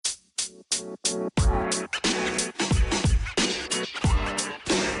Welcome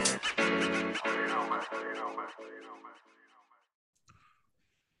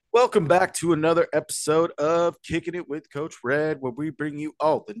back to another episode of Kicking It with Coach Red, where we bring you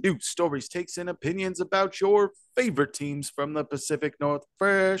all the news, stories, takes, and opinions about your favorite teams from the Pacific North,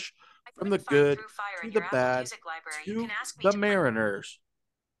 fresh from the good to the bad to the Mariners.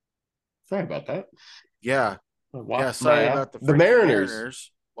 Sorry about that. Yeah, Watch my sorry app. about the The freaking Mariners.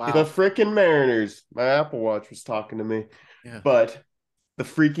 Mariners. The Wow. freaking Mariners. My Apple Watch was talking to me. Yeah. But the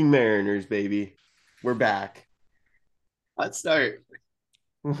freaking Mariners, baby. We're back. Let's start.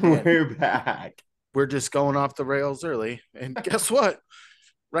 We're back. We're just going off the rails early. And guess what?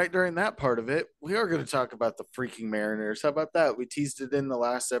 Right during that part of it, we are going to talk about the freaking Mariners. How about that? We teased it in the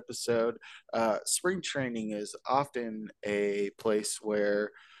last episode. Spring training is often a place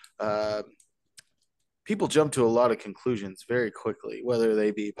where people jump to a lot of conclusions very quickly, whether they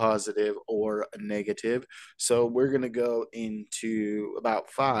be positive or negative. So we're going to go into about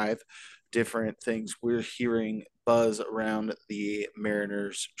 5 different things we're hearing buzz around the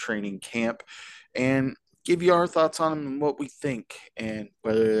Mariners training camp and give you our thoughts on them and what we think and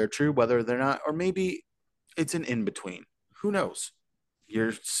whether they're true, whether they're not, or maybe it's an in-between. Who knows?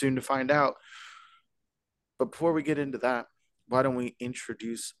 You're soon to find out. But before we get into that, why don't we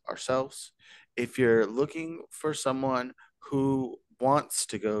introduce ourselves? If you're looking for someone who wants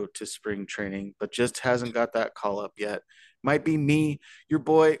to go to spring training but just hasn't got that call up yet, might be me, your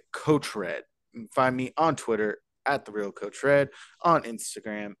boy, Coach Red. You can find me on Twitter at the real Coach Red, on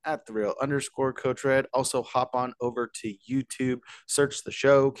Instagram at the real _ Coach Red. Also, hop on over to YouTube, search the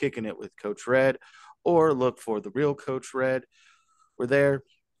show, Kicking It with Coach Red, or look for the real Coach Red. We're there.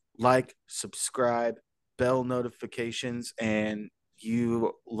 Like, subscribe, bell notifications, and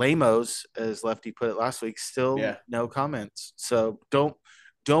you lamos, as Lefty put it last week, still no comments. So don't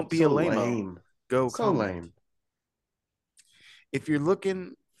be So a lamo. lame. Go So comment. lame. If you're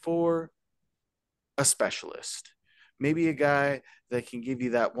looking for a specialist, maybe a guy that can give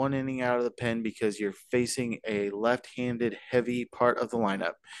you that one inning out of the pen because you're facing a left-handed heavy part of the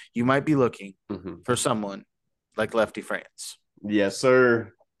lineup, you might be looking for someone like Lefty France. Yes,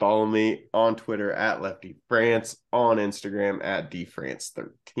 sir. Follow me on Twitter at Lefty France, on Instagram at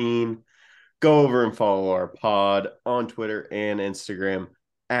DFrance13. Go over and follow our pod on Twitter and Instagram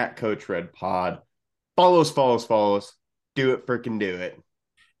at Coach Red Pod. Follow us. Do it, freaking do it.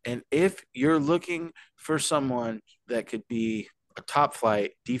 And if you're looking for someone that could be a top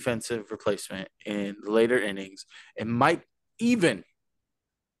flight defensive replacement in the later innings and might even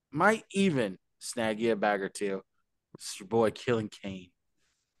snag you a bag or two, it's your boy Killing Kane.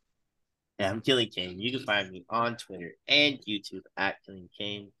 Yeah, I'm Killing Kane. You can find me on Twitter and YouTube at Killing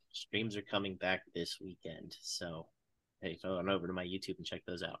Kane. Streams are coming back this weekend. So, hey, go on over to my YouTube and check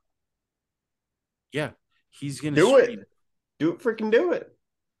those out. Yeah, he's going to stream. Do it, freaking do it.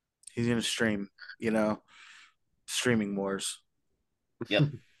 He's going to stream, streaming wars. Yep.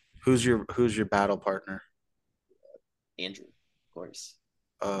 Who's your battle partner? Andrew, of course.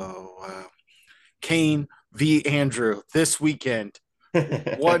 Oh, wow. Kane v. Andrew this weekend.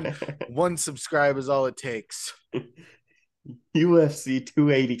 One subscribe is all it takes. UFC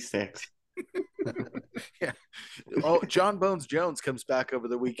 286. Yeah. Oh, John Bones Jones comes back over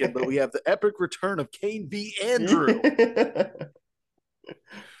the weekend, but we have the epic return of Kane v. Andrew.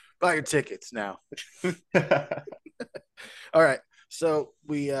 Buy your tickets now. All right. So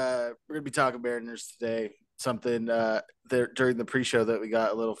we're gonna be talking Mariners today. Something there during the pre-show that we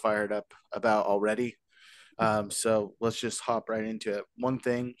got a little fired up about already. So let's just hop right into it. One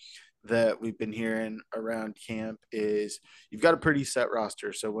thing that we've been hearing around camp is you've got a pretty set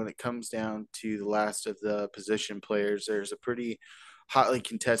roster. So when it comes down to the last of the position players, there's a pretty hotly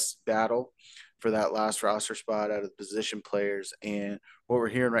contested battle for that last roster spot out of the position players. And what we're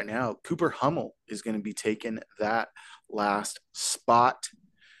hearing right now, Cooper Hummel is going to be taking that last spot.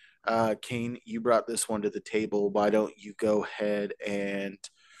 Kane, you brought this one to the table. Why don't you go ahead and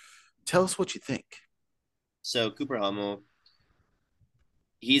tell us what you think? So Cooper Hummel,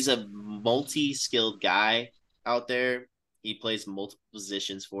 he's a multi-skilled guy out there. He plays multiple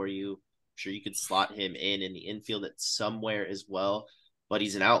positions for you. I'm sure you could slot him in the infield at somewhere as well, but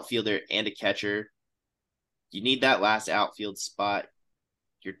he's an outfielder and a catcher. You need that last outfield spot.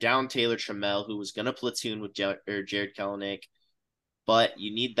 You're down Taylor Trammell, who was going to platoon with Jared Kelenic, but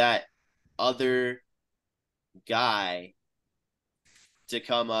you need that other guy to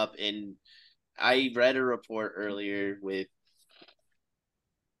come up. And I read a report earlier with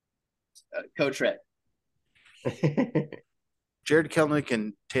Coach Red. Jared Kelenic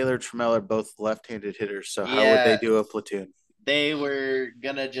and Taylor Trammell are both left-handed hitters, so how would they do a platoon? They were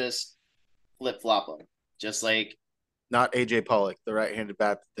going to just flip flop them. Just like, Not AJ Pollock, the right-handed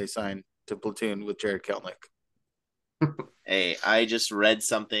bat that they signed to platoon with Jared Kelnick. hey, I just read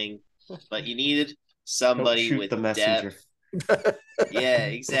something, but you needed Don't somebody shoot with the messenger. depth. Yeah,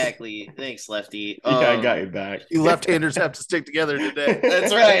 exactly. Thanks, Lefty. Yeah, I got you back. You left-handers have to stick together today.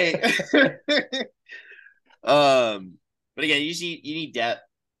 That's right. But again, you need depth,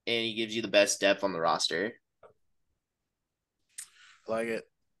 and he gives you the best depth on the roster. I like it.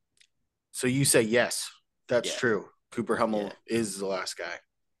 So you say yes. That's Yeah. true. Cooper Hummel Yeah. is the last guy.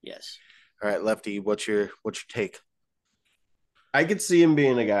 Yes. All right, Lefty, what's your take? I could see him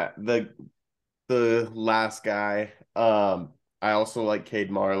being a guy, the last guy. I also like Cade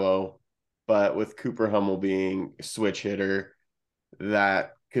Marlowe, but with Cooper Hummel being a switch hitter,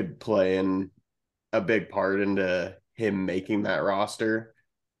 that could play in a big part into him making that roster.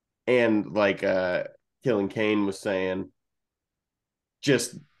 And like Killing Kane was saying,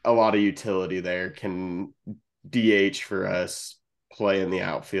 just a lot of utility there. Can DH for us, play in the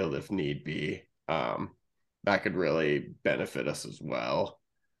outfield if need be. That could really benefit us as well.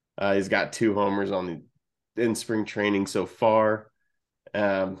 He's got 2 homers in spring training so far,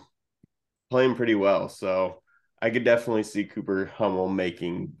 playing pretty well. So I could definitely see Cooper Hummel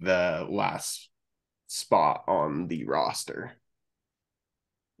making the last spot on the roster.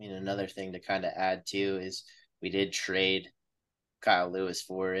 I mean, another thing to kind of add too is we did trade Kyle Lewis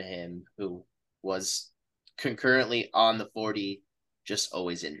for him, who was concurrently on the 40, just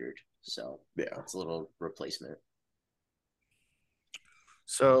always injured. So Yeah, it's a little replacement.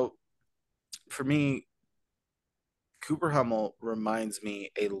 So for me, Cooper Hummel reminds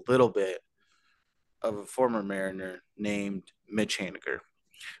me a little bit of a former Mariner named Mitch Haniger.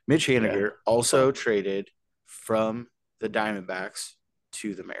 Mitch Haniger also traded from the Diamondbacks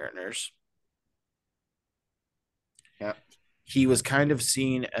to the Mariners. Yeah. He was kind of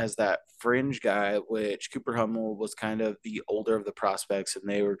seen as that fringe guy, which Cooper Hummel was kind of the older of the prospects, and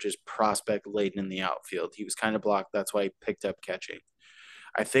they were just prospect laden in the outfield. He was kind of blocked. That's why he picked up catching.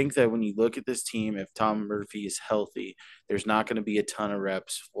 I think that when you look at this team, if Tom Murphy is healthy, there's not going to be a ton of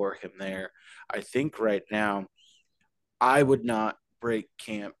reps for him there. I think right now, I would not break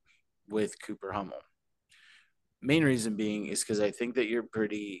camp with Cooper Hummel. Main reason being is because I think that you're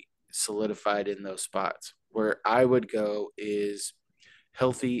pretty solidified in those spots. Where I would go is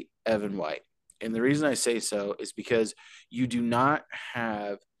healthy Evan White. And the reason I say so is because you do not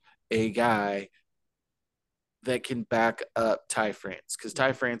have a guy that can back up Ty France, because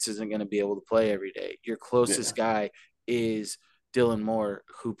Ty France isn't going to be able to play every day. Your closest guy is Dylan Moore,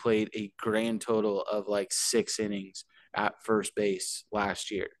 who played a grand total of like 6 innings at first base last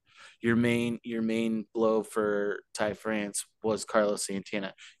year. Your main blow for Ty France was Carlos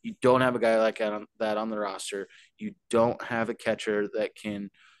Santana. You don't have a guy like that on the roster. You don't have a catcher that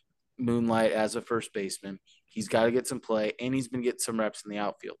can moonlight as a first baseman. He's got to get some play, and he's been getting some reps in the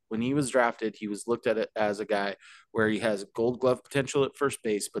outfield. When he was drafted, he was looked at it as a guy where he has gold glove potential at first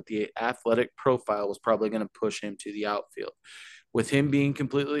base, but the athletic profile was probably going to push him to the outfield. With him being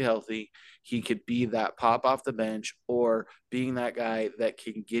completely healthy, he could be that pop off the bench or being that guy that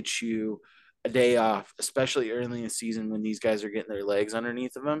can get you a day off, especially early in the season when these guys are getting their legs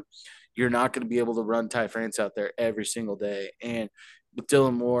underneath of them. You're not going to be able to run Ty France out there every single day. And with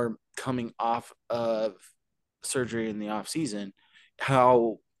Dylan Moore coming off of surgery in the offseason,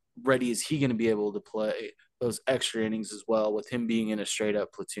 how ready is he going to be able to play those extra innings as well with him being in a straight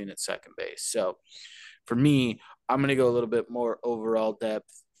up platoon at second base? So for me, I'm going to go a little bit more overall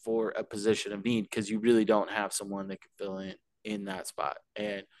depth for a position of need because you really don't have someone that can fill in that spot.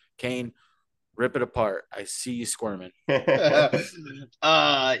 And Kane, rip it apart. I see you squirming. Yeah,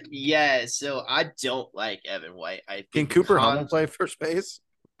 so I don't like Evan White. I Can think Cooper Hummel play first base?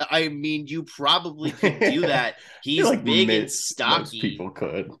 I mean, you probably could do that. He's like big and stocky. Most people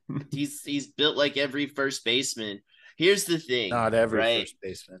could. He's built like every first baseman. Here's the thing. Not every right? first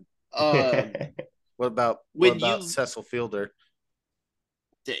baseman. What about Cecil Fielder?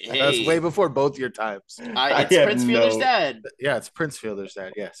 Hey, that's way before both your times. It's Prince Fielder's dad. Yeah, it's Prince Fielder's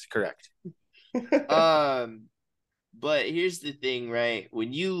dad. Yes, correct. But here's the thing, right?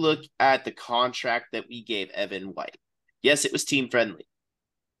 When you look at the contract that we gave Evan White, yes, it was team friendly.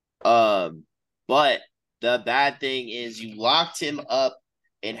 But the bad thing is you locked him up,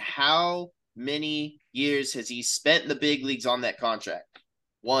 and how many years has he spent in the big leagues on that contract?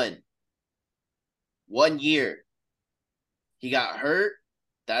 1 year. He got hurt.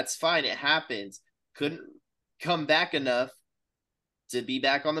 That's fine. It happens. Couldn't come back enough to be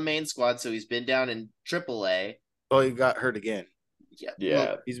back on the main squad, so he's been down in AAA. Oh, he got hurt again.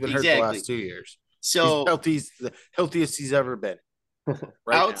 Yeah. He's been hurt the last 2 years. So he's the healthiest he's ever been. right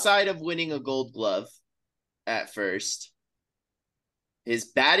now. Outside of winning a Gold Glove at first, his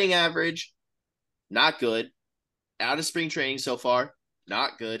batting average not good. Out of spring training so far,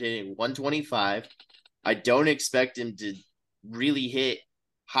 not good. Hitting 125. I don't expect him to really hit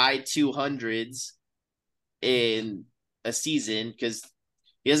high 200s in a season because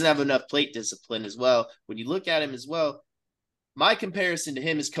he doesn't have enough plate discipline as well. When you look at him as well, my comparison to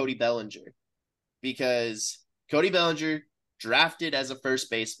him is Cody Bellinger because Cody Bellinger drafted as a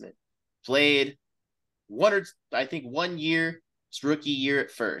first baseman, played I think 1 year, his rookie year at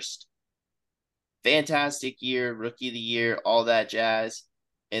first. Fantastic year, rookie of the year, all that jazz.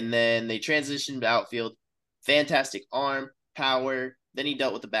 And then they transitioned to outfield. Fantastic arm, power. Then he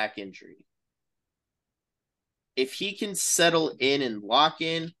dealt with a back injury. If he can settle in and lock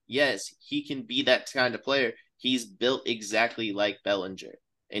in, yes, he can be that kind of player. He's built exactly like Bellinger.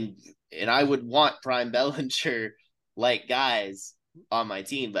 And I would want prime Bellinger like guys on my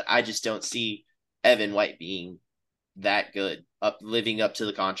team, but I just don't see Evan White being that good, living up to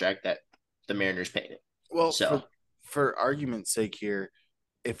the contract that the Mariners paid him. Well, So for argument's sake here,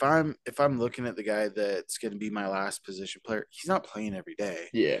 if I'm looking at the guy that's going to be my last position player, he's not playing every day.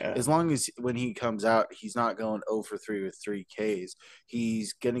 Yeah. As long as when he comes out, he's not going 0 for 3 with 3 Ks.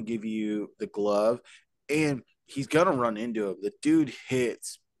 He's going to give you the glove, and he's going to run into him. The dude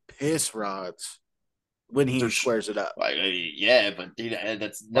hits piss rods when he squares it up. Yeah, but dude,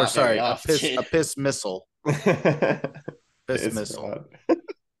 that's not sorry, very often. a piss missile. Piss missile. Rod.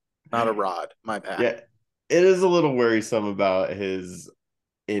 Not a rod. My bad. Yeah. It is a little worrisome about his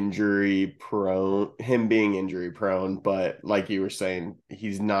injury prone, him being injury prone, but like you were saying,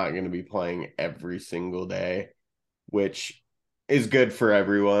 he's not going to be playing every single day, which is good for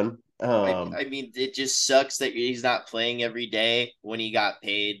everyone. I mean, it just sucks that he's not playing every day when he got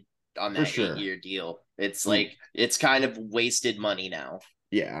paid on that sure. 8-year deal. It's like it's kind of wasted money now.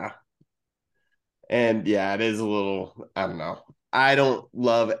 Yeah. And yeah, it is a little, I don't know. I don't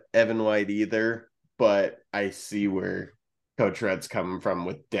love Evan White either, but I see where Coach Red's coming from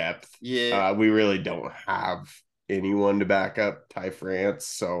with depth. Yeah. We really don't have anyone to back up Ty France.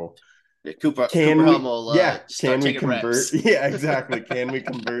 So Cooper can Hummel, can we convert? Reps. Yeah, exactly. Can we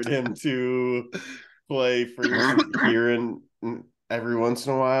convert him to play first here and every once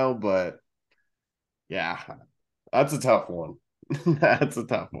in a while? But yeah, that's a tough one. That's a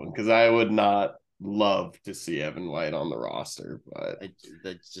tough one because I would not love to see Evan White on the roster, but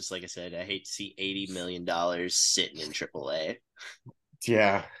that's just like I said, I hate to see $80 million sitting in AAA.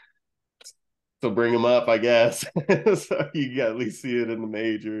 Yeah. So bring him up, I guess. So you can at least see it in the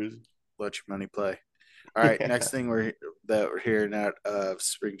majors. Let your money play. All right, next thing we're hearing out of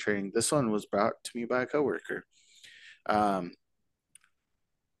spring training. This one was brought to me by a coworker.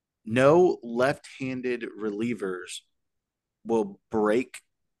 No left-handed relievers will break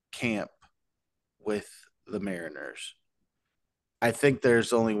camp with the Mariners. I think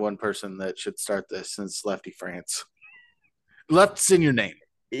there's only one person that should start this, and it's Lefty France. Left's in your name.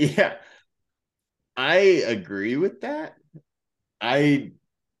 Yeah. I agree with that.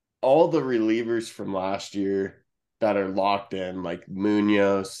 All the relievers from last year that are locked in, like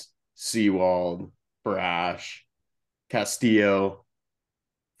Munoz, Sewald, Brash, Castillo,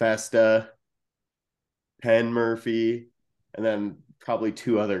 Festa, Penn Murphy, and then probably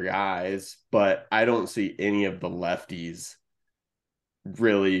 2 other guys, but I don't see any of the lefties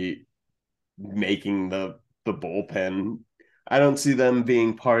really making the bullpen. I don't see them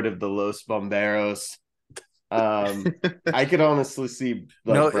being part of the Los Bomberos. I could honestly see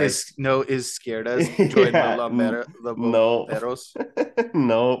like is Izquierdas join the Bomberos?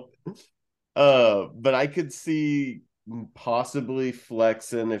 No. But I could see possibly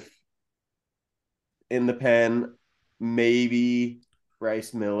Flexen if in the pen, maybe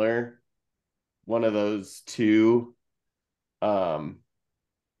Bryce Miller, one of those two. But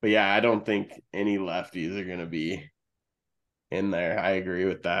yeah, I don't think any lefties are going to be in there. I agree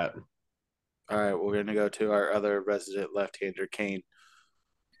with that. All right, we're going to go to our other resident left-hander, Kane.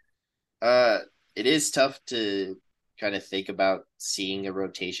 It is tough to kind of think about seeing a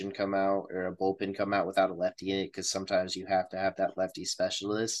rotation come out or a bullpen come out without a lefty in it because sometimes you have to have that lefty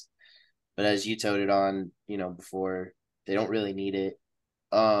specialist. But as you toted on, before, they don't really need it.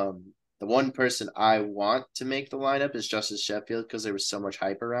 The one person I want to make the lineup is Justice Sheffield because there was so much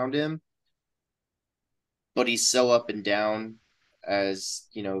hype around him. But he's so up and down as,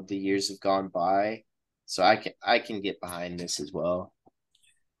 the years have gone by. So I can get behind this as well.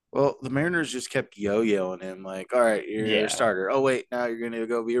 Well, the Mariners just kept yo-yoing him like, all right, you're a starter. Oh, wait, now you're going to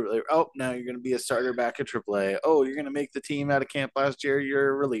go be a reliever. Oh, now you're going to be a starter back at AAA. Oh, you're going to make the team out of camp last year. You're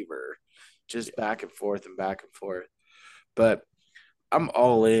a reliever. Just back and forth and back and forth. But I'm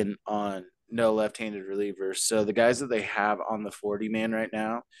all in on no left-handed relievers. So the guys that they have on the 40 man right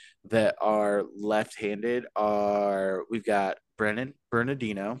now that are left-handed are we've got Brennan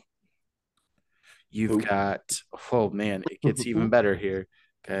Bernardino. You've Who? got oh man, it gets even better here,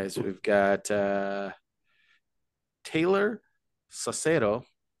 guys. We've got Taylor Sacero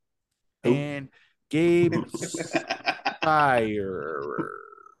Who? and Gabe Spire.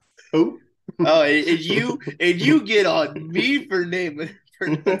 Who? Oh, and you get on me for name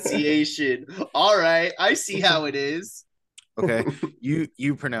pronunciation. All right, I see how it is. Okay,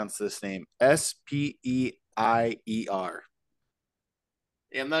 you pronounce this name Speier.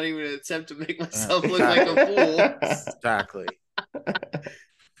 I'm not even gonna attempt to make myself look like a fool. Exactly.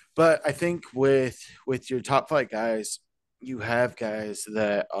 But I think with your top flight guys, you have guys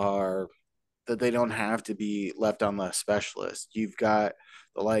that they don't have to be left on left specialists. You've got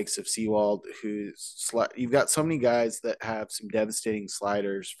the likes of Seawald, you've got so many guys that have some devastating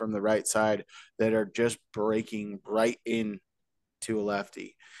sliders from the right side that are just breaking right in to a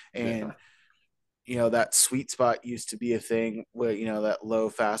lefty. And Yeah. that sweet spot used to be a thing where that low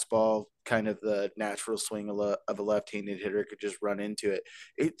fastball, kind of the natural swing of a left-handed hitter, could just run into it.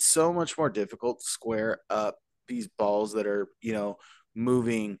 It's so much more difficult to square up these balls that are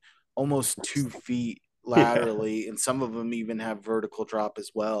moving almost 2 feet Yeah. laterally, and some of them even have vertical drop as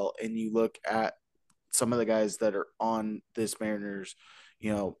well. And you look at some of the guys that are on this Mariners,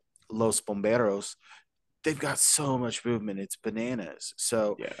 Los Bomberos, they've got so much movement. It's bananas.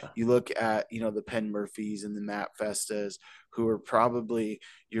 So Yeah. you look at, the Penn Murphys and the Matt Festas, who are probably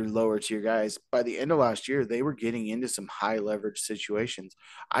your lower tier guys. By the end of last year, they were getting into some high leverage situations.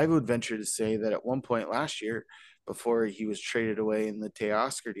 I would venture to say that at one point last year, before he was traded away in the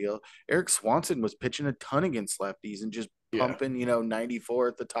Teoscar deal, Eric Swanson was pitching a ton against lefties and just Yeah. pumping, 94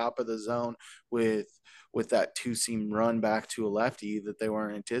 at the top of the zone with that two seam run back to a lefty that they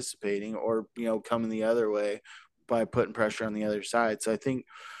weren't anticipating, or coming the other way by putting pressure on the other side. So I think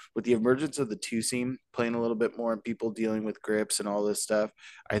with the emergence of the two seam playing a little bit more and people dealing with grips and all this stuff,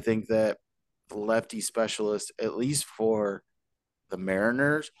 I think that the lefty specialist, at least for the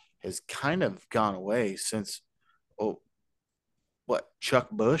Mariners, has kind of gone away since Chuck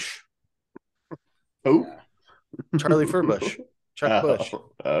Bush, Who? Charlie Furbush, Chuck Bush.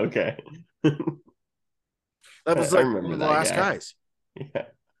 Oh, okay. That was I like one remember of the that last guy. guys. Yeah.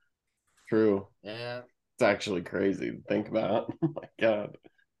 True. Yeah. It's actually crazy to think about. Oh my God.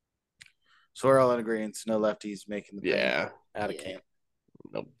 So we're all in agreement. No lefties making the paint Yeah. out of Yeah. camp.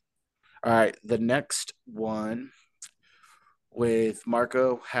 Nope. All right, the next one, with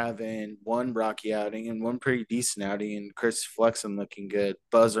Marco having one rocky outing and one pretty decent outing, and Chris Flexen looking good.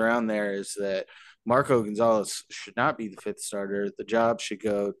 Buzz around there is that Marco Gonzalez should not be the fifth starter. The job should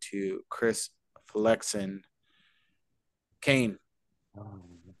go to Chris Flexen. Kane.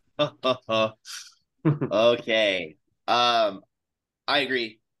 Okay. I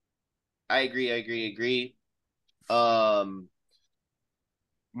agree. I agree.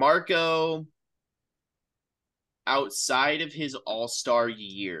 Marco, outside of his All-Star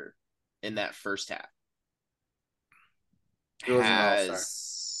year in that first half, He was an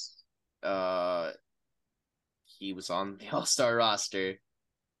all-star. has he was on the All-Star roster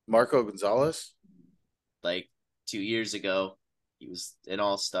Marco Gonzalez? like 2 years ago. He was an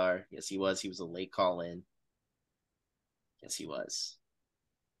All-Star. Yes, he was. He was a late call-in. Yes, he was.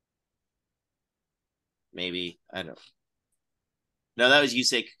 Maybe. I don't know. No, that was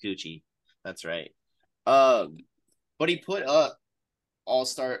Yusei Kikuchi. That's right. Um, but he put up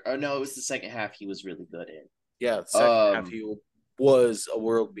All-Star. Oh no, it was the second half he was really good in. Yeah, the second half he was a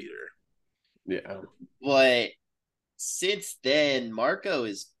world beater. Yeah. But since then, Marco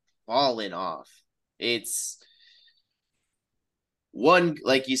is falling off. It's one,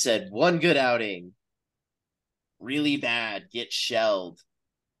 like you said, one good outing, really bad, get shelled.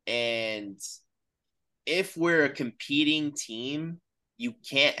 And if we're a competing team, you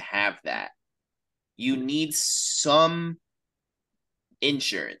can't have that. You need some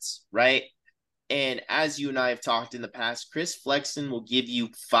insurance, right? And as you and I have talked in the past, Chris Flexen will give you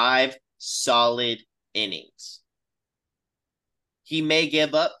 5 solid innings. He may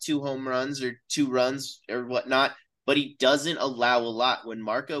give up 2 home runs or 2 runs or whatnot, but he doesn't allow a lot. When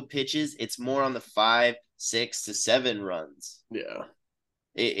Marco pitches, it's more on the 5, 6 to 7 runs. Yeah.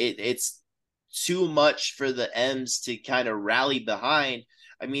 It's too much for the M's to kind of rally behind.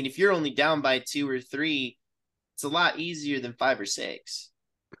 I mean, if you're only down by 2 or 3, it's a lot easier than 5 or 6.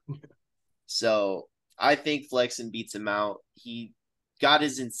 So I think Flexen beats him out. He got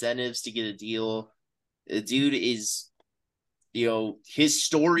his incentives to get a deal. The dude is, his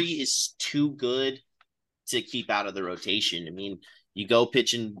story is too good to keep out of the rotation. I mean, You go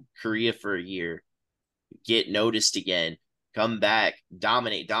pitch in Korea for a year, get noticed again, come back,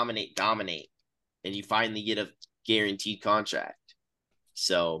 dominate, dominate, dominate, and you finally get a guaranteed contract.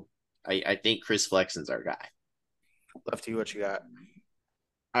 So I think Chris Flexen's our guy. Lefty, what you got?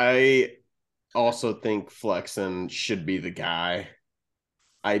 I also think Flexen should be the guy.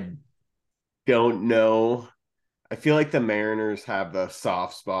 I don't know. I feel like the Mariners have a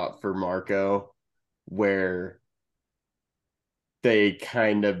soft spot for Marco where they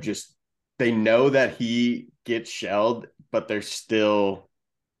kind of just they know that he gets shelled, but they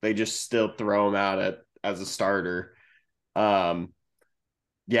just still throw him out as a starter.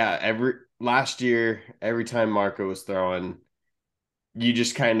 Yeah, every last year, every time Marco was throwing, you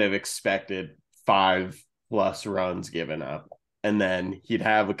just kind of expected 5+ runs given up. And then he'd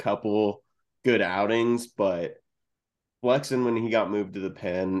have a couple good outings, but Flexen, when he got moved to the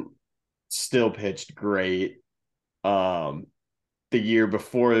pen, still pitched great. The year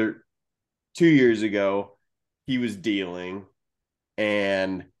before, 2 years ago, he was dealing.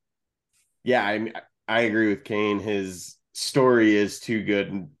 And yeah, I agree with Kane. His story is too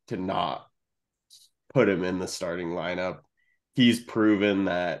good to not put him in the starting lineup. He's proven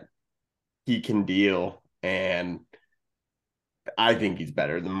that he can deal, and I think he's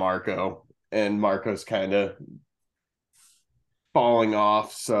better than Marco. And Marco's kind of falling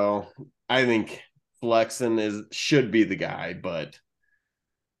off, so I think Flexen should be the guy, but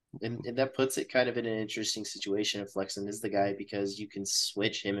And that puts it kind of in an interesting situation if Flexen is the guy because you can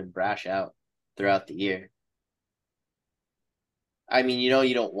switch him and Brash out throughout the year. I mean, you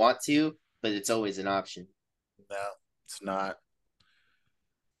don't want to, but it's always an option. No, it's not.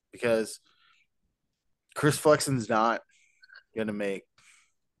 Because Chris Flexen's not going to make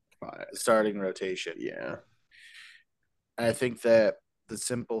the starting rotation. Yeah. I think that the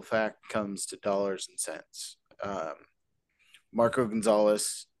simple fact comes to dollars and cents. Marco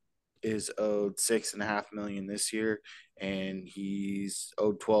Gonzalez is owed $6.5 million this year, and he's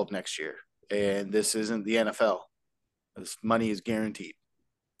owed 12 next year. And this isn't the NFL. This money is guaranteed.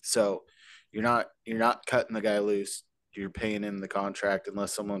 So you're not cutting the guy loose. You're paying him the contract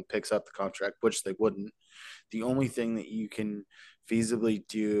unless someone picks up the contract, which they wouldn't. The only thing that you can feasibly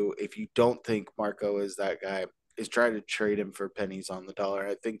do if you don't think Marco is that guy is try to trade him for pennies on the dollar.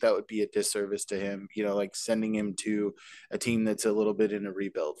 I think that would be a disservice to him, like sending him to a team that's a little bit in a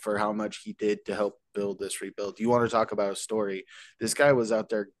rebuild for how much he did to help build this rebuild. You want to talk about a story? This guy was out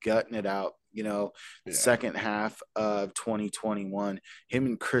there gutting it out, the second half of 2021. Him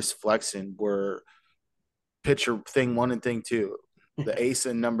and Chris Flexen were pitcher thing one and thing two, the ace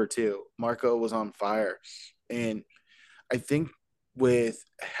and number two. Marco was on fire. And I think with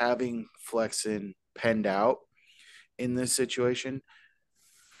having Flexen penned out in this situation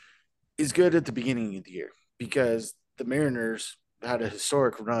is good at the beginning of the year because the Mariners had a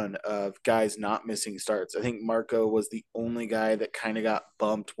historic run of guys not missing starts. I think Marco was the only guy that kind of got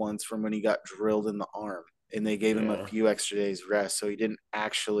bumped once from when he got drilled in the arm, and they gave him a few extra days rest, so he didn't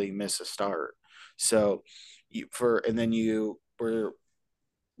actually miss a start. So you were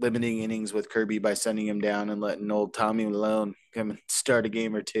limiting innings with Kirby by sending him down and letting old Tommy Malone come and start a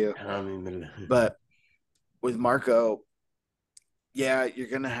game or two. But with Marco, yeah, you're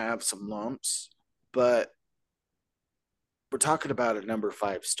going to have some lumps, but we're talking about a number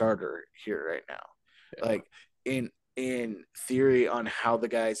 5 starter here right now. Yeah. Like in theory on how the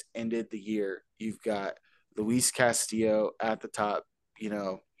guys ended the year, you've got Luis Castillo at the top,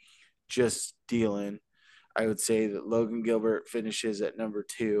 just dealing. I would say that Logan Gilbert finishes at number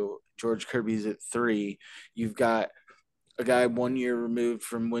 2. George Kirby's at 3. You've got a guy 1 year removed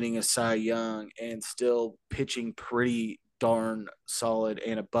from winning a Cy Young and still pitching pretty darn solid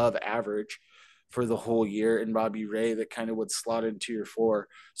and above average for the whole year, and Robbie Ray that kind of would slot into your 4.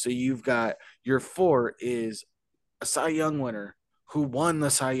 So you've got your 4 is a Cy Young winner who won the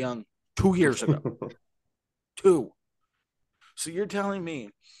Cy Young 2 years ago. 2. So you're telling me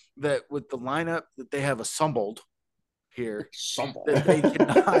that with the lineup that they have assembled here, that they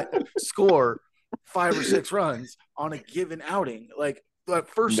cannot score 5 or 6 runs on a given outing. Like that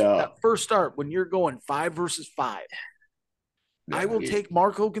first start when you're going 5 versus 5. I will take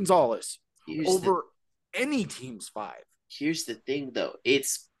Marco Gonzalez over any team's 5. Here's the thing, though.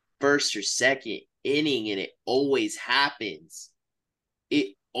 It's first or second inning, and it always happens.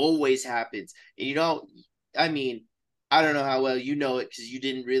 It always happens. And I mean, I don't know how well you know it because you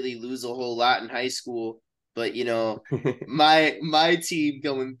didn't really lose a whole lot in high school. But, my team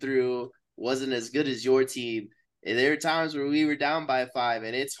going through wasn't as good as your team. And there are times where we were down by 5,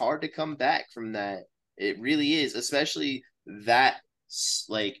 and it's hard to come back from that. It really is, especially that,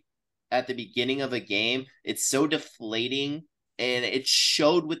 like, at the beginning of a game. It's so deflating And it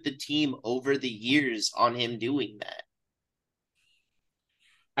showed with the team over the years on him doing that.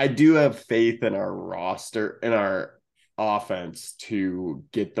 I do have faith in our roster, in our offense to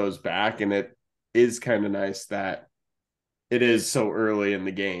get those back. And it is kind of nice that it is so early in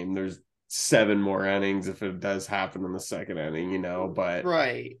the game. There's 7 more innings if it does happen in the second inning, you know, but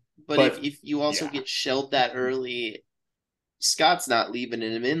right. But but if you also get shelled that early, Scott's not leaving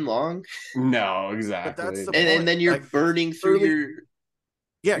him in long. No, But that's exactly. the And point. then you're Like, burning through early, your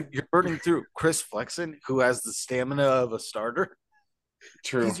yeah, you're burning through Chris Flexen, who has the stamina of a starter.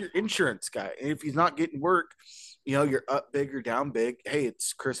 True. He's your insurance guy. And if he's not getting work, you know, you're up big or down big. Hey,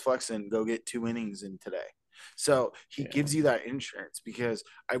 it's Chris Flexen. Go get 2 innings in today. So he gives you that insurance because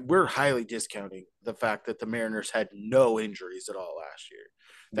we're highly discounting the fact that the Mariners had no injuries at all last year.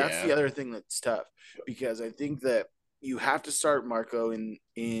 That's the other thing that's tough because I think that you have to start Marco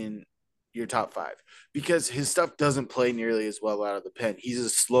in your top 5 because his stuff doesn't play nearly as well out of the pen. He's a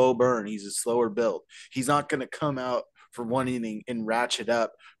slow burn. He's a slower build. He's not going to come out for 1 inning and ratchet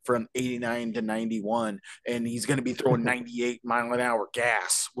up from 89 to 91, and he's going to be throwing 98-mile-an-hour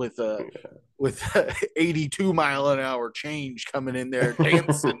gas with a 82-mile-an-hour change coming in there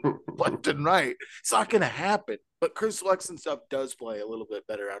dancing left and right. It's not going to happen. But Chris Flexen stuff does play a little bit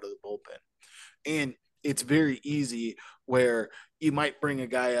better out of the bullpen, and it's very easy where you might bring a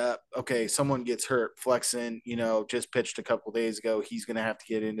guy up. Okay, someone gets hurt. Flexen, just pitched a couple days ago. He's going to have to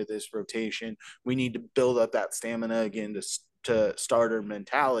get into this rotation. We need to build up that stamina again to starter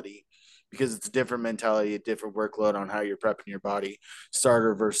mentality because it's a different mentality, a different workload on how you're prepping your body,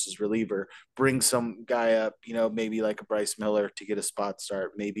 starter versus reliever. Bring some guy up, maybe like a Bryce Miller to get a spot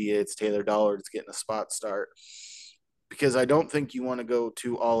start. Maybe it's Taylor Dollard's getting a spot start. Because I don't think you want to go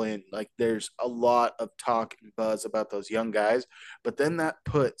too all in. Like there's a lot of talk and buzz about those young guys, but then that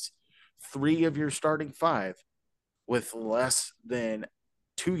puts 3 of your starting 5 with less than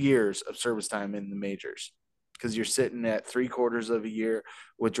 2 years of service time in the majors. Because you're sitting at 3/4 of a year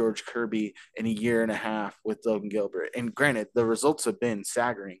with George Kirby and a year and a half with Logan Gilbert. And granted, the results have been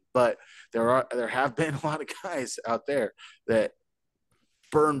staggering, but there have been a lot of guys out there that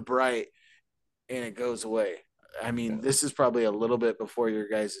burn bright and it goes away. I mean, this is probably a little bit before your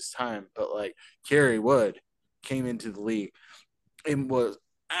guys' time, but like Kerry Wood came into the league and was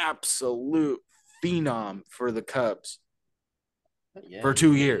absolute phenom for the Cubs for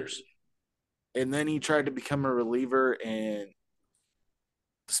 2 years. And then he tried to become a reliever and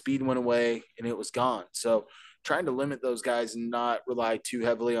the speed went away and it was gone. So trying to limit those guys and not rely too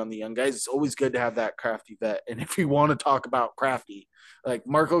heavily on the young guys. It's always good to have that crafty vet. And if we want to talk about crafty, like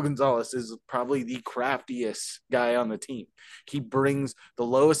Marco Gonzalez is probably the craftiest guy on the team. He brings the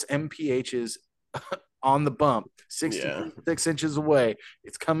lowest MPHs on the bump, 66 inches away.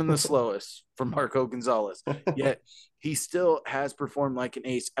 It's coming the slowest from Marco Gonzalez. Yet he still has performed like an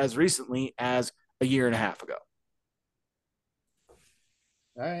ace as recently as a year and a half ago.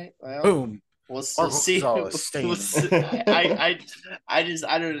 All right. Well, boom. We'll see. We'll see. I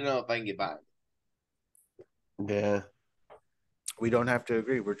don't know if I can get by. Yeah. We don't have to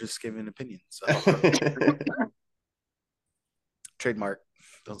agree. We're just giving opinions. So. Trademark.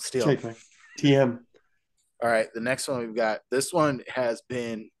 Don't steal. Trademark. TM. All right. The next one we've got. This one has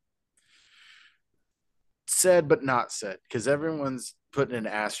been said but not said because everyone's putting an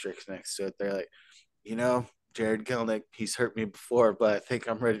asterisk next to it. They're like, Jarred Kelenic, he's hurt me before, but I think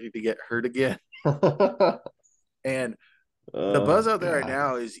I'm ready to get hurt again. And the buzz out there right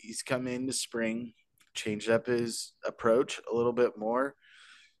now is he's come into spring, changed up his approach a little bit more.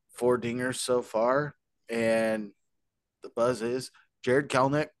 4 dingers so far. And the buzz is Jarred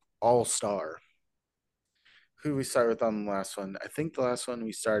Kelenic, all-star. Who we start with on the last one? I think the last one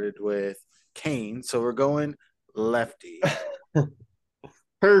we started with Kane. So we're going lefty.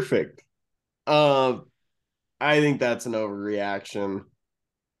 Perfect. I think that's an overreaction.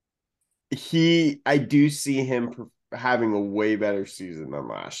 I do see him having a way better season than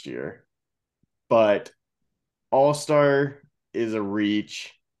last year, but all-star is a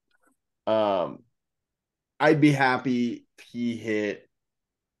reach. I'd be happy if he hit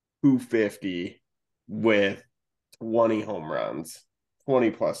 250 with 20 home runs,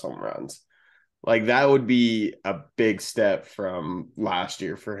 20 plus home runs. Like that would be a big step from last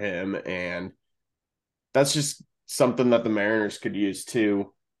year for him. And that's just something that the Mariners could use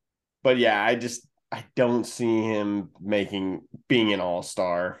too. But yeah, I don't see him being an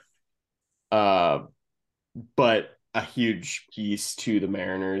all-star. But a huge piece to the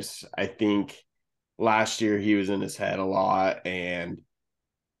Mariners. I think last year he was in his head a lot and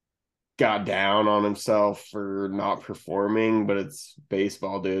got down on himself for not performing, but it's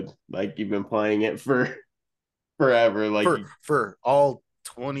baseball, dude. Like you've been playing it for forever. Like for all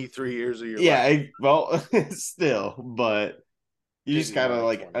 23 years of your yeah, life. well, still, but you just Maybe kind of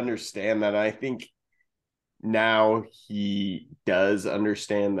like like 20. understand that. I think now he does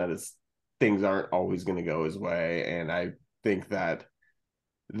understand that things aren't always going to go his way, and I think that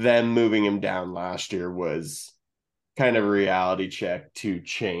them moving him down last year was kind of a reality check to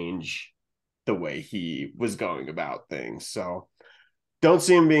change the way he was going about things. So don't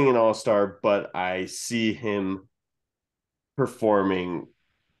see him being an all-star, but I see him performing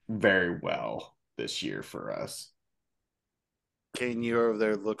very well this year for us. Kane, you're over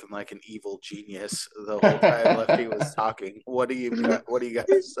there looking like an evil genius the whole time Lefty was talking. What do you got? What do you got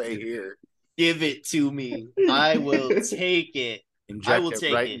to say here? Give it to me. I will take it. I Inject will it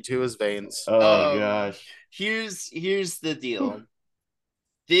take right it. into his veins. Oh gosh. Here's the deal.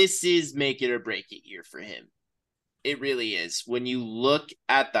 This is make it or break it year for him. It really is. When you look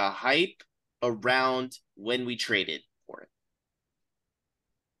at the hype around when we traded for him,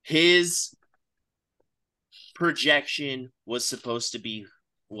 his projection was supposed to be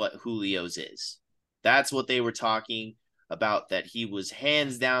what Julio's is. That's what they were talking about, that he was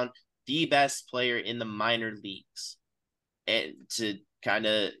hands down the best player in the minor leagues. And to kind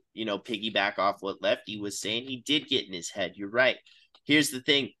of, piggyback off what Lefty was saying, he did get in his head. You're right. Here's the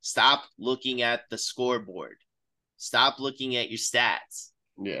thing. Stop looking at the scoreboard. Stop looking at your stats.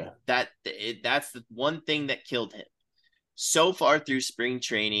 Yeah. That's the one thing that killed him. So far through spring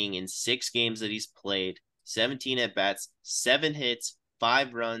training, in 6 games that he's played, 17 at bats, 7 hits,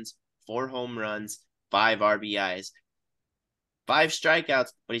 5 runs, 4 home runs, 5 RBIs, 5 strikeouts,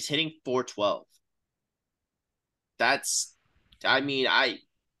 but he's hitting .412.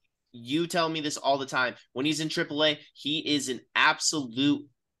 You tell me this all the time. When he's in AAA, he is an absolute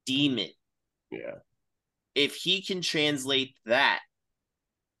demon. Yeah. If he can translate that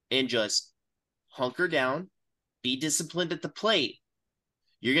and just hunker down, be disciplined at the plate,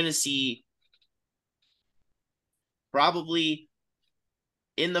 you're going to see probably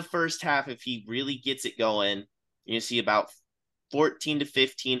in the first half, if he really gets it going, you're going to see about 14 to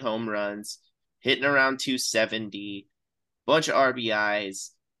 15 home runs, hitting around 270, bunch of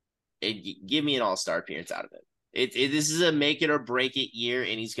RBIs, and give me an all-star appearance out of it. This is a make it or break it year,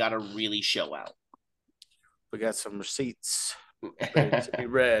 and he's got to really show out. We got some receipts ready to be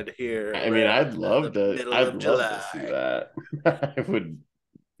read here. I mean, I'd love to see that. I would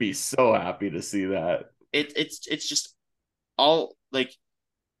be so happy to see that. It's just all, like,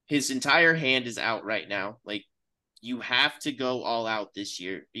 his entire hand is out right now. Like, you have to go all out this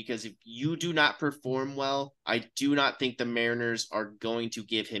year, because if you do not perform well, I do not think the Mariners are going to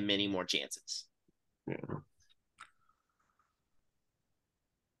give him many more chances. Yeah.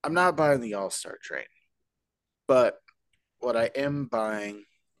 I'm not buying the All-Star train, but what I am buying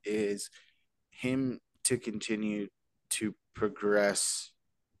is him to continue to progress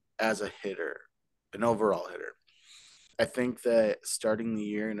as a hitter, an overall hitter. I think that starting the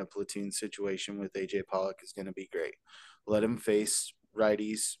year in a platoon situation with AJ Pollock is going to be great. Let him face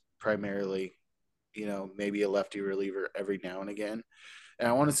righties primarily, maybe a lefty reliever every now and again. And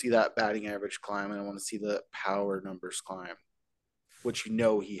I want to see that batting average climb, and I want to see the power numbers climb, which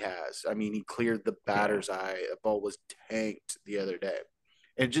he has. I mean, he cleared the batter's eye. A ball was tanked the other day.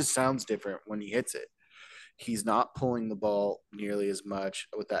 And it just sounds different when he hits it. He's not pulling the ball nearly as much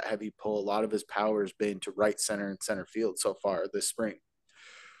with that heavy pull. A lot of his power has been to right center and center field so far this spring.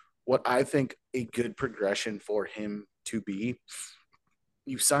 What I think a good progression for him to be,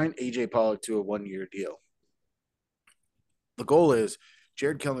 you signed AJ Pollock to a 1-year deal. The goal is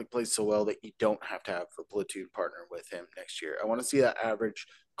Jarred Kelenic plays so well that you don't have to have a platoon partner with him next year. I want to see that average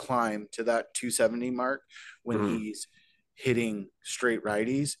climb to that 270 mark when he's hitting straight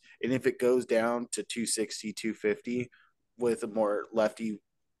righties. And if it goes down to 260, 250 with a more lefty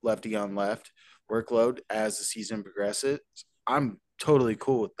on left workload as the season progresses, I'm totally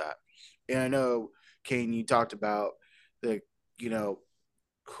cool with that. And I know, Kane, you talked about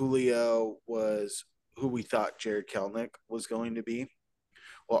Julio was who we thought Jarred Kelenic was going to be.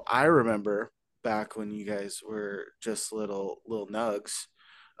 Well, I remember back when you guys were just little nugs.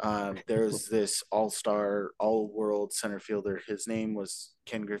 There was this all-star, all-world center fielder. His name was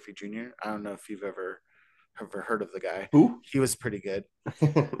Ken Griffey Jr. I don't know if you've ever heard of the guy. Who? He was pretty good.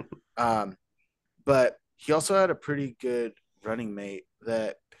 But he also had a pretty good running mate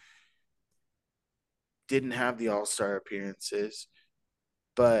that didn't have the all-star appearances,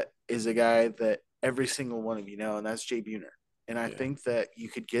 but is a guy that every single one of you know, and that's Jay Buhner. And I think that you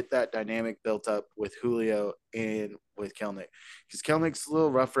could get that dynamic built up with Julio and with Kelenic, because Kelnic's a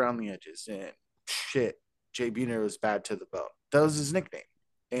little rough around the edges, and shit, Jay Buhner was bad to the bone. That was his nickname.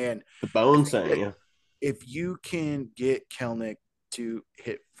 And the bone saying. if you can get Kelnick to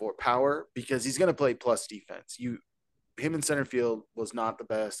hit for power, because he's going to play plus defense. Him in center field was not the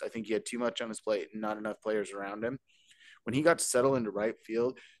best. I think he had too much on his plate and not enough players around him. When he got to settle into right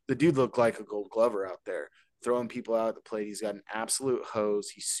field, the dude looked like a gold glover out there, throwing people out at the plate. He's got an absolute hose.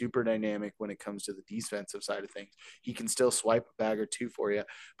 He's super dynamic when it comes to the defensive side of things. He can still swipe a bag or two for you,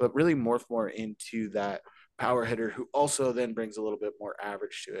 but really morph more into that power hitter who also then brings a little bit more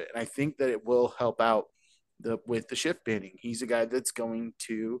average to it. And I think that it will help out with the shift banning. He's a guy that's going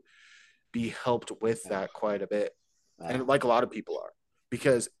to be helped with that quite a bit. And like a lot of people are,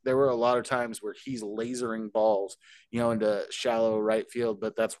 because there were a lot of times where he's lasering balls, into shallow right field,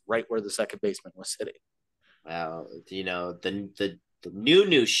 but that's right where the second baseman was sitting. Well, the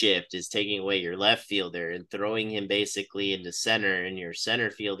new shift is taking away your left fielder and throwing him basically into center and your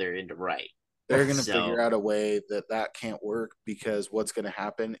center fielder into right. They're going to figure out a way that can't work, because what's going to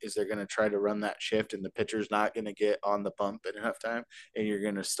happen is they're going to try to run that shift and the pitcher's not going to get on the bump in enough time, and you're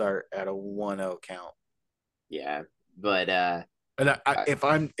going to start at a 1-0 count. Yeah, but and if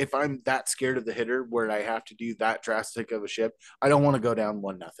I'm that scared of the hitter where I have to do that drastic of a shift, I don't want to go down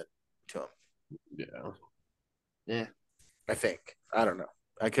 1-0 to him. Yeah. I think. I don't know.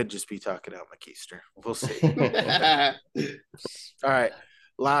 I could just be talking out my keister. We'll see. All right.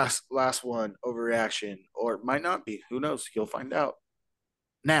 Last one, overreaction, or it might not be. Who knows? You'll find out.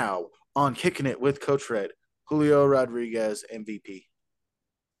 Now, on Kicking It with Coach Red, Julio Rodriguez MVP.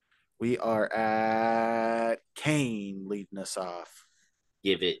 We are at Kane leading us off.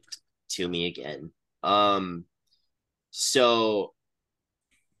 Give it to me again. So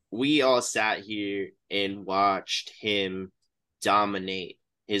we all sat here and watched him dominate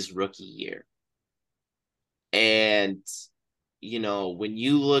his rookie year. And, when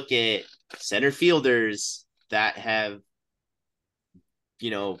you look at center fielders that have,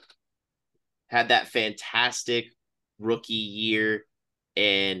 had that fantastic rookie year,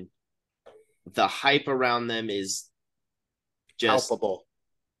 and the hype around them is just palpable.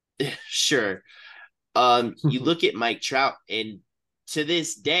 Sure. You look at Mike Trout, and to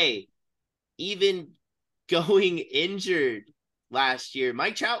this day, even going injured last year,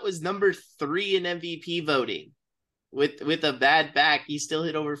 Mike Trout was number 3 in MVP voting. With a bad back, he still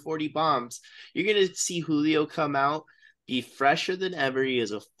hit over 40 bombs. You're going to see Julio come out, be fresher than ever. He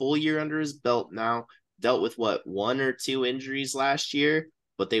has a full year under his belt now. Dealt with 1 or 2 injuries last year,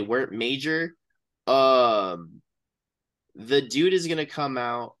 but they weren't major. The dude is going to come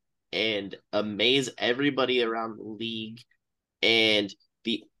out and amaze everybody around the league. And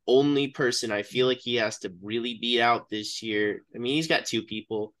the only person I feel like he has to really beat out this year, I mean, he's got 2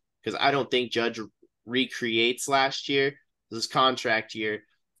 people, because I don't think Judge recreates last year. This contract year.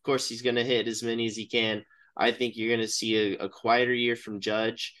 Of course, he's going to hit as many as he can. I think you're going to see a quieter year from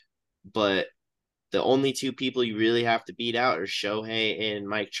Judge, but the only 2 people you really have to beat out are Shohei and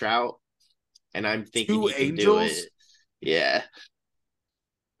Mike Trout. And I'm thinking 2 he can Angels? do it. Yeah.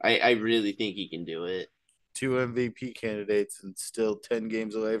 I really think he can do it. 2 MVP candidates and still 10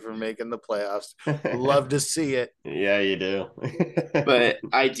 games away from making the playoffs. Love to see it. Yeah, you do. But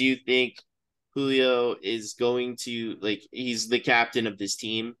I do think Julio is going to, he's the captain of this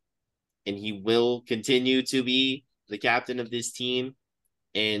team, and he will continue to be the captain of this team,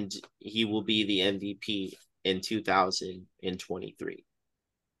 and he will be the MVP in 2023.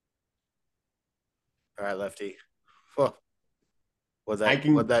 All right, Lefty. What'd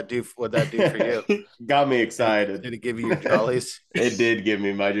that do for you? Got me excited. Did it give you your jollies? It did give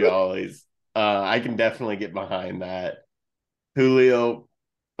me my jollies. I can definitely get behind that. Julio,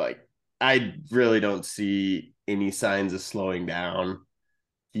 I really don't see any signs of slowing down.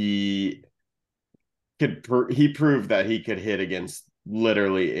 He proved that he could hit against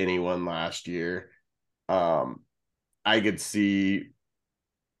literally anyone last year. I could see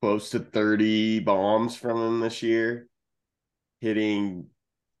close to 30 bombs from him this year, hitting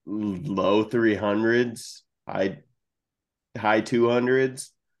low 300s, high 200s,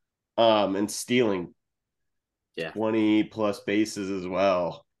 and stealing 20 plus bases as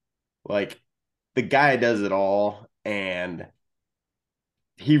well. The guy does it all, and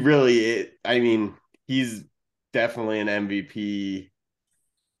he's definitely an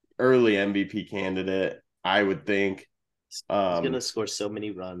early MVP candidate, I would think. He's going to score so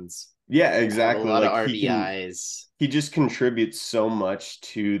many runs. Yeah, exactly. A lot of RBIs. He just contributes so much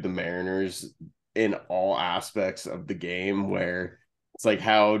to the Mariners in all aspects of the game, where it's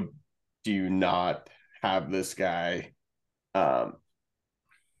how do you not have this guy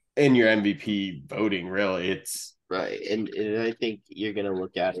in your MVP voting, really? It's right. And I think you're going to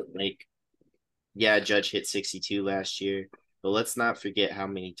look at it Judge hit 62 last year, but let's not forget how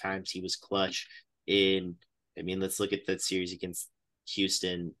many times he was clutch. let's look at that series against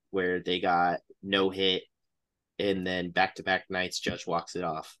Houston where they got no hit, and then back to back nights, Judge walks it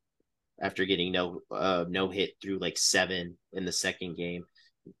off after getting no hit through like 7 in the second game.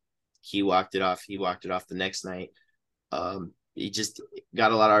 He walked it off. He walked it off the next night. He just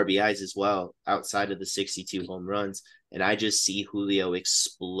got a lot of RBIs as well outside of the 62 home runs. And I just see Julio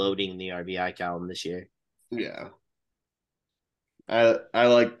exploding the RBI column this year. Yeah. I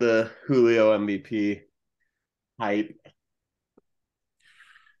like the Julio MVP hype.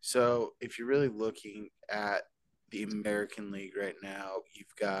 So if you're really looking at the American League right now,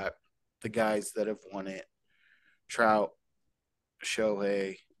 you've got the guys that have won it: Trout,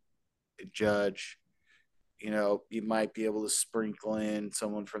 Shohei, Judge. You might be able to sprinkle in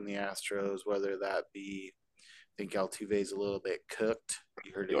someone from the Astros, whether that be, I think Altuve's a little bit cooked.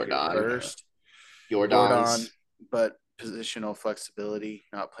 You heard it here Jordan. first. Jordan, but positional flexibility,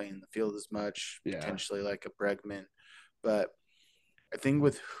 not playing the field as much, Yeah. potentially like a Bregman. But I think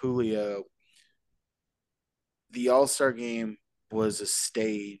with Julio, the All-Star game was a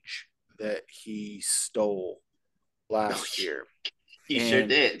stage that he stole last year. He sure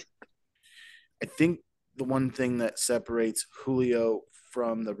did. I think the one thing that separates Julio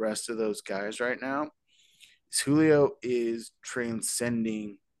from the rest of those guys right now is Julio is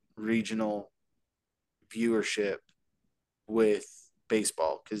transcending regional viewership with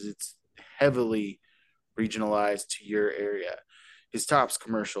baseball because it's heavily regionalized to your area. His Topps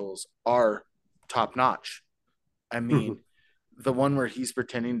commercials are top notch. I mean, the one where he's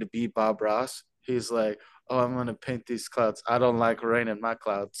pretending to be Bob Ross, he's like, "Oh, I'm gonna paint these clouds. I don't like rain in my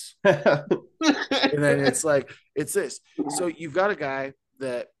clouds." And then it's like, it's this. So you've got a guy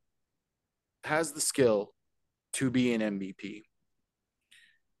that has the skill to be an MVP.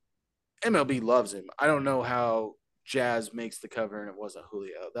 MLB loves him. I don't know how Jazz makes the cover and it wasn't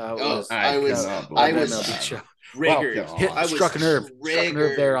Julio. That was I was MLB show. triggered. I struck a nerve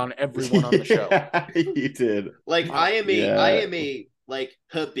there on everyone on the show. You did. Like I am a like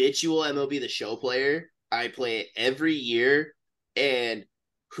habitual MLB the Show player. I play it every year, and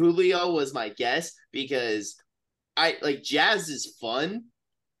Julio was my guess because I like Jazz is fun,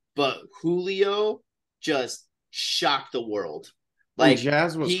 but Julio just shocked the world. Like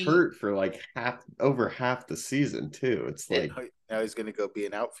Jazz was hurt for like over half the season too. It's like now he's gonna go be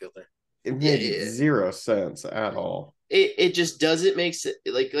an outfielder. It made zero sense at all. It just doesn't make sense.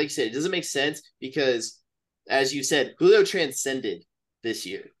 Like I said, it doesn't make sense because, as you said, Julio transcended this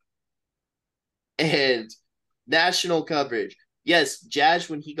year. And national coverage. Yes, Jazz,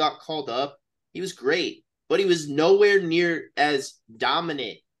 when he got called up, he was great, but he was nowhere near as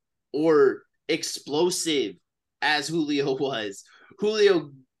dominant or explosive as Julio was. Julio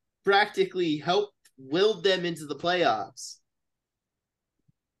practically helped willed them into the playoffs.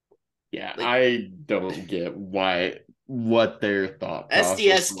 Yeah, I don't get what their thought process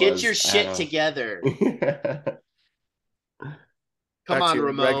SDS, get your shit together. Come on,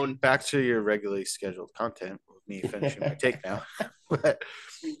 Ramon. Back to your regularly scheduled content with me finishing my take now. But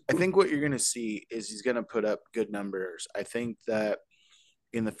I think what you're going to see is he's going to put up good numbers. I think that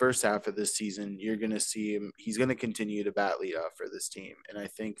in the first half of this season, you're going to see him. He's going to continue to bat leadoff for this team. And I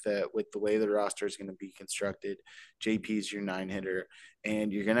think that with the way the roster is going to be constructed, JP is your 9-hitter,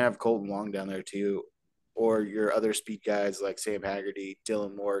 and you're going to have Colton Wong down there too, or your other speed guys like Sam Haggerty,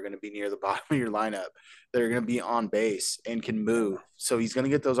 Dylan Moore are going to be near the bottom of your lineup. They're going to be on base and can move. So he's going to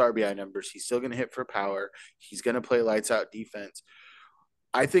get those RBI numbers. He's still going to hit for power. He's going to play lights out defense.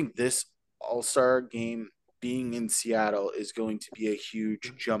 I think this All-Star game being in Seattle is going to be a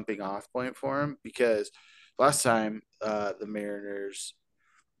huge jumping off point for him because last time the Mariners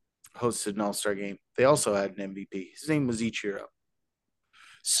hosted an All-Star game, they also had an MVP. His name was Ichiro.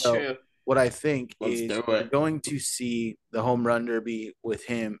 So what I think is you're going to see the home run derby with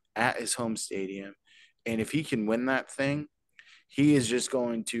him at his home stadium. And if he can win that thing, he is just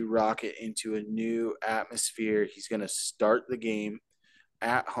going to rocket into a new atmosphere. He's going to start the game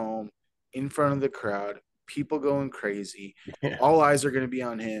at home in front of the crowd, people going crazy. Yeah. All eyes are going to be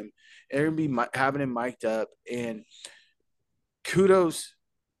on him. They're going to be having him mic'd up. And kudos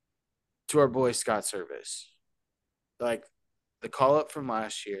to our boy Scott Service. Like the call up from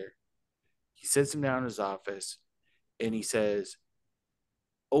last year, he sits him down in his office and he says,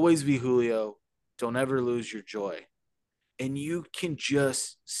 always be Julio. Don't ever lose your joy. And you can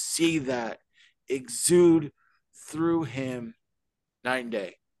just see that exude through him night and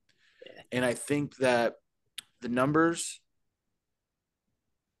day. Yeah. And I think that the numbers,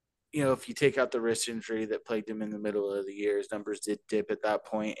 if you take out the wrist injury that plagued him in the middle of the year, his numbers did dip at that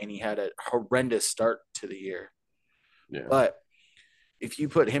point, and he had a horrendous start to the year. Yeah. But if you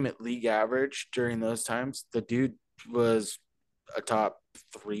put him at league average during those times, the dude was a top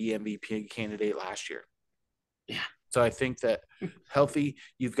 3 MVP candidate last year. Yeah. So I think that healthy,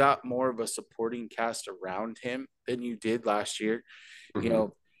 you've got more of a supporting cast around him than you did last year. Mhm. You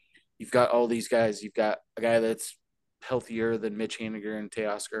know, you've got all these guys. You've got a guy that's healthier than Mitch Haniger and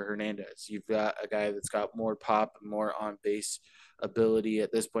Teoscar Hernandez. You've got a guy that's got more pop and more on base ability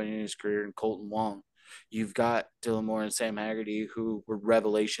at this point in his career in Colton Wong. You've got Dylan Moore and Sam Haggerty, who were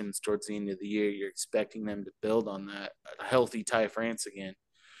revelations towards the end of the year. You're expecting them to build on that. A healthy Ty France again.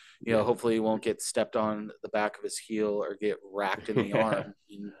 Hopefully he won't get stepped on the back of his heel or get racked in the arm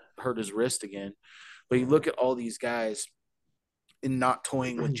and hurt his wrist again. But you look at all these guys and not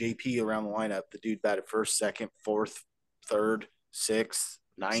toying with JP around the lineup. The dude batted first, second, fourth, third, sixth,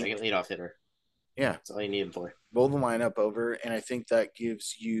 ninth. Second leadoff hitter. Yeah. That's all you need him for. Roll the lineup over. And I think that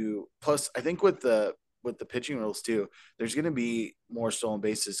gives you plus I think with the pitching rules too, there's going to be more stolen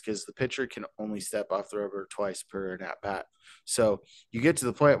bases because the pitcher can only step off the rubber twice per at bat. So you get to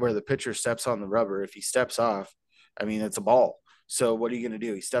the point where the pitcher steps on the rubber. If he steps off, I mean, it's a ball. So what are you going to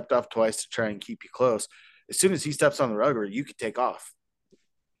do? He stepped off twice to try and keep you close. As soon as he steps on the rubber, you could take off.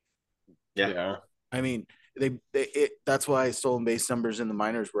 Yeah. I mean, that's why stolen base numbers in the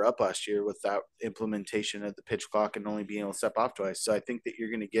minors were up last year without implementation of the pitch clock and only being able to step off twice. So I think that you're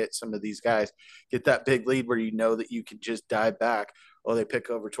going to get some of these guys get that big lead where you know that you can just dive back. Oh, they pick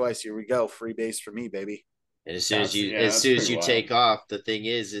over twice. Here we go. Free base for me, baby. And as soon as you take off, the thing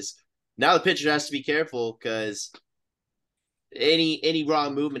is now the pitcher has to be careful because any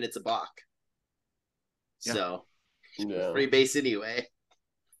wrong movement, it's a balk. Yeah. So free base anyway.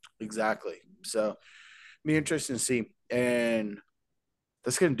 Exactly. So be interesting to see. And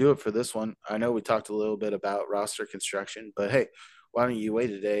that's going to do it for this one. I know we talked a little bit about roster construction, but hey, why don't you wait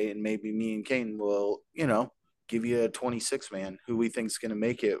today and maybe me and Kane will, give you a 26 man who we think is going to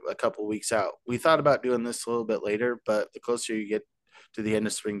make it a couple weeks out. We thought about doing this a little bit later, but the closer you get to the end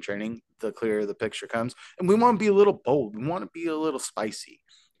of spring training, the clearer the picture comes. And we want to be a little bold. We want to be a little spicy.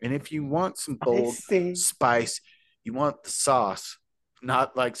 And if you want some bold spice, you want the sauce,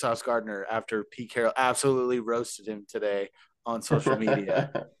 not like Sauce Gardner after Pete Carroll absolutely roasted him today on social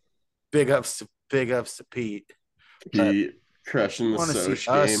media. Big ups to Pete. Pete crushing the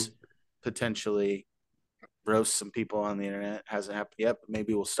social game. Potentially roast some people on the internet. Hasn't happened yet, but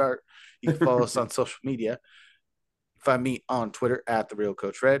maybe we'll start. You can follow us on social media. Find me on Twitter at The Real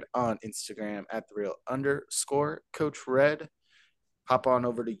Coach Red, on Instagram at The Real _Coach Red. Hop on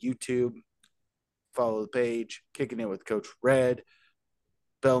over to YouTube, follow the page, Kicking It with Coach Red.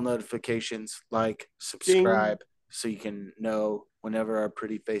 Bell notifications, like, subscribe, so you can know whenever our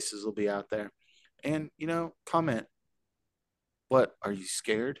pretty faces will be out there. And, comment. What, are you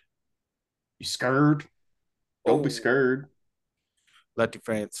scared? You scared? Don't be scared. Lefty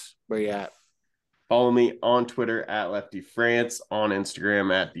France, where you at? Follow me on Twitter at Lefty France, on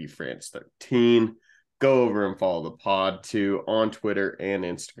Instagram at DFrance13. Go over and follow the pod too on Twitter and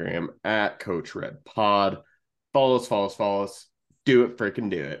Instagram at Coach Red Pod. Follow us. Do it,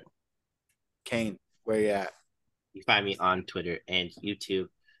 freaking do it. Kane, where you at? You find me on Twitter and YouTube.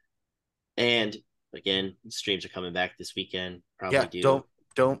 And again, streams are coming back this weekend.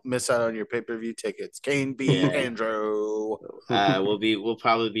 Don't miss out on your pay-per-view tickets. Kane B. Andrew. We'll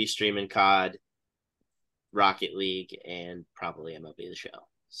probably be streaming COD, Rocket League, and probably MLB The Show.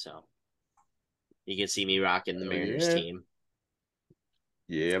 So you can see me rocking the Mariners team.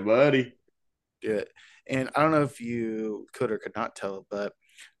 Yeah, buddy. Good. And I don't know if you could or could not tell, but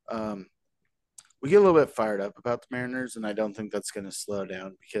we get a little bit fired up about the Mariners, and I don't think that's going to slow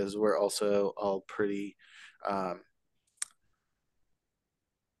down because we're also all pretty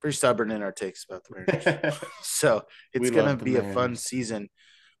stubborn in our takes about the Mariners. So it's going to be a fun season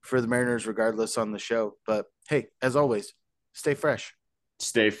for the Mariners regardless on the show. But hey, as always, stay fresh.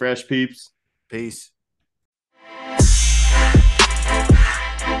 Stay fresh, peeps. Peace.